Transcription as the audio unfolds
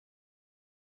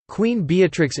Queen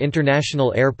Beatrix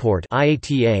International Airport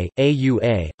IATA,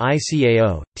 AUA,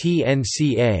 ICAO,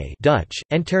 TNCA Dutch,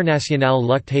 Internationaal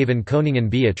Luchthaven Koningin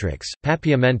Beatrix,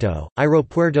 Papiamento,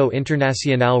 Aeropuerto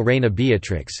Internacional Reina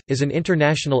Beatrix, is an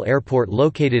international airport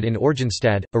located in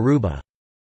Oranjestad, Aruba.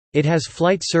 It has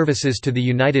flight services to the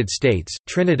United States,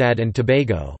 Trinidad and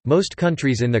Tobago, most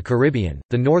countries in the Caribbean,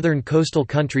 the northern coastal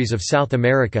countries of South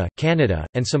America, Canada,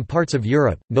 and some parts of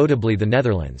Europe, notably the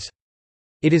Netherlands.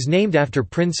 It is named after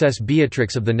Princess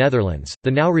Beatrix of the Netherlands, the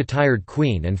now retired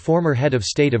Queen and former head of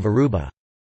state of Aruba.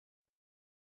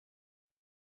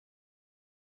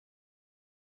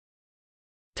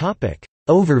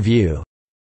 Overview.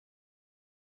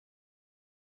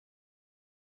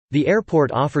 The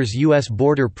airport offers U.S.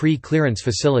 border pre-clearance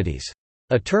facilities.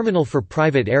 A terminal for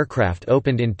private aircraft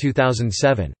opened in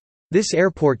 2007. This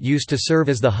airport used to serve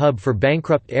as the hub for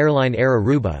bankrupt airline Air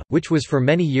Aruba, which was for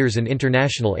many years an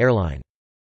international airline.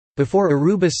 Before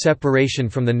Aruba's separation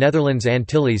from the Netherlands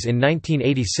Antilles in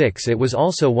 1986, it was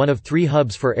also one of 3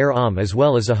 hubs for Air as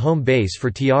well as a home base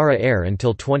for Tiara Air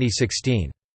until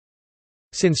 2016.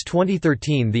 Since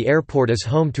 2013, the airport is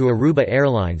home to Aruba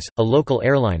Airlines, a local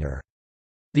airliner.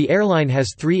 The airline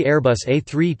has 3 Airbus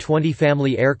A320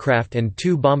 family aircraft and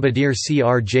 2 Bombardier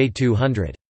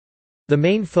CRJ200. The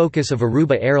main focus of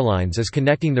Aruba Airlines is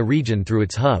connecting the region through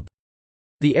its hub.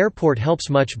 The airport helps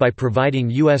much by providing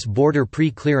U.S. border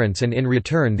pre-clearance, and in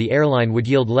return the airline would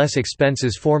yield less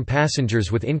expenses for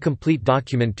passengers with incomplete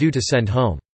document due to send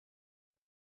home.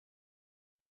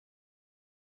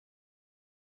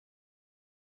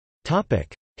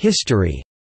 History.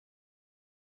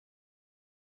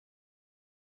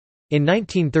 In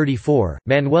 1934,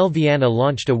 Manuel Viana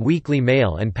launched a weekly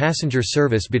mail and passenger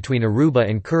service between Aruba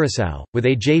and Curaçao, with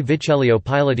A. J. Vichelio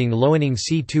piloting Loening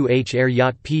C-2H air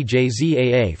yacht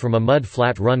PJZAA from a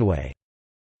mud-flat runway.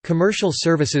 Commercial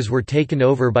services were taken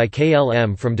over by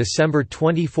KLM from December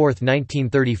 24,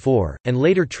 1934, and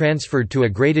later transferred to a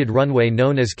graded runway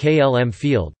known as KLM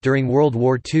Field. During World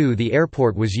War II, the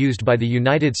airport was used by the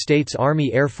United States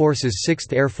Army Air Force's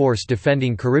 6th Air Force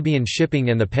defending Caribbean shipping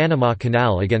and the Panama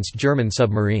Canal against German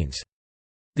submarines.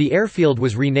 The airfield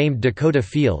was renamed Dakota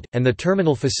Field, and the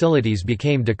terminal facilities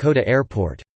became Dakota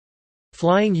Airport.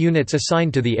 Flying units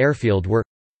assigned to the airfield were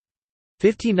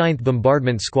 59th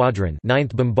Bombardment Squadron,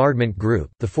 9th Bombardment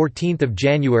Group, the 14th of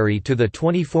January to the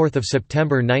 24th of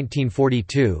September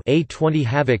 1942, A-20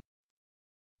 Havoc.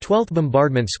 12th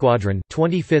Bombardment Squadron,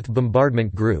 25th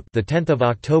Bombardment Group, the 10th of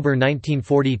October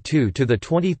 1942 to the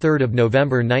 23rd of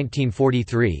November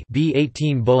 1943,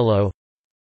 B-18 Bolo.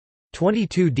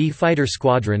 22D Fighter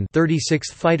Squadron,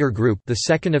 36th Fighter Group, the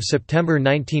 2nd of September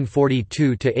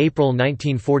 1942 to April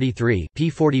 1943,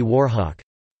 P-40 Warhawk.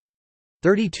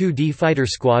 32D Fighter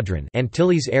Squadron,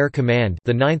 Antilles Air Command,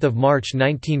 the 9th of March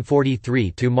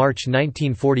 1943 to March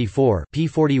 1944,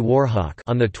 P-40 Warhawk.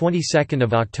 On the 22nd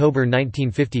of October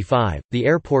 1955, the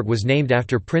airport was named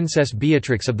after Princess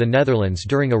Beatrix of the Netherlands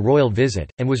during a royal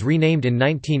visit, and was renamed in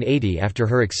 1980 after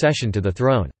her accession to the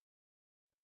throne.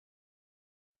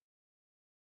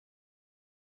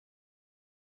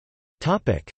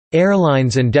 Topic: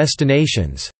 Airlines and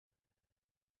destinations.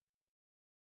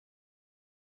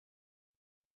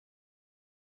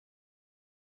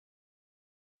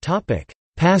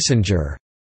 Passenger.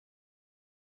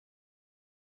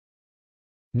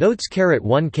 Notes: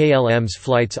 1 KLM's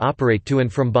flights operate to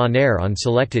and from Bonaire on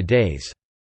selected days.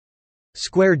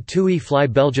 Squared TUI Fly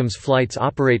Belgium's flights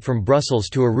operate from Brussels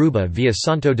to Aruba via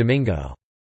Santo Domingo.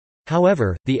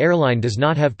 However, the airline does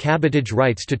not have cabotage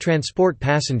rights to transport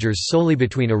passengers solely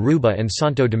between Aruba and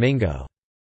Santo Domingo.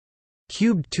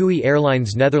 Cubed TUI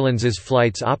Airlines Netherlands's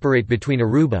flights operate between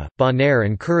Aruba, Bonaire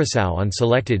and Curaçao on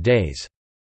selected days.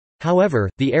 However,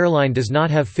 the airline does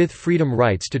not have Fifth Freedom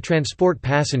rights to transport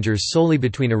passengers solely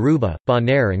between Aruba,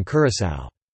 Bonaire and Curaçao.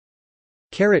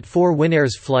 4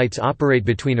 Winair's flights operate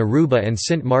between Aruba and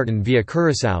Sint Maarten via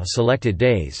Curaçao selected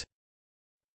days.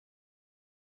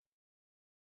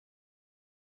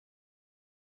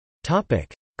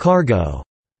 Cargo.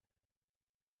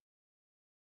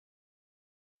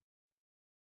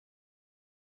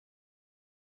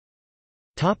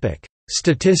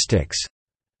 Statistics.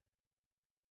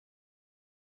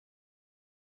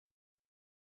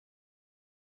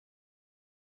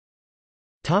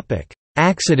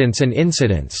 Accidents and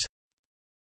incidents.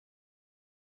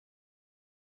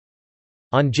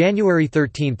 On January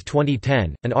 13,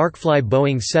 2010, an ArcFly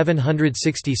Boeing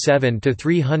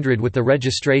 767-300 with the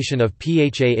registration of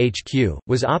PHAHQ,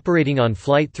 was operating on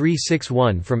Flight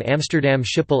 361 from Amsterdam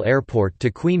Schiphol Airport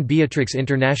to Queen Beatrix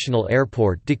International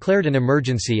Airport declared an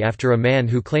emergency after a man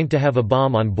who claimed to have a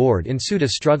bomb on board ensued a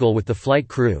struggle with the flight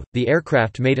crew. The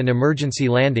aircraft made an emergency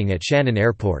landing at Shannon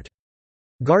Airport.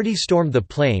 Gardaí stormed the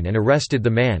plane and arrested the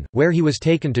man, where he was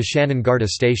taken to Shannon Garda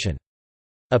Station.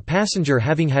 A passenger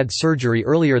having had surgery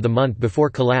earlier the month before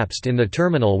collapsed in the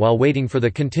terminal while waiting for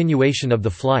the continuation of the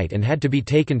flight and had to be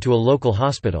taken to a local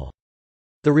hospital.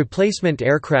 The replacement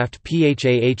aircraft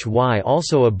PHAHY,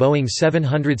 also a Boeing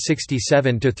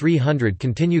 767-300,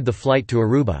 continued the flight to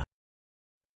Aruba.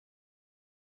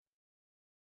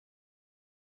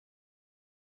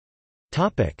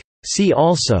 See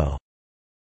also: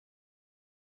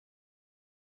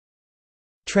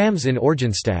 Trams in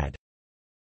Oranjestad.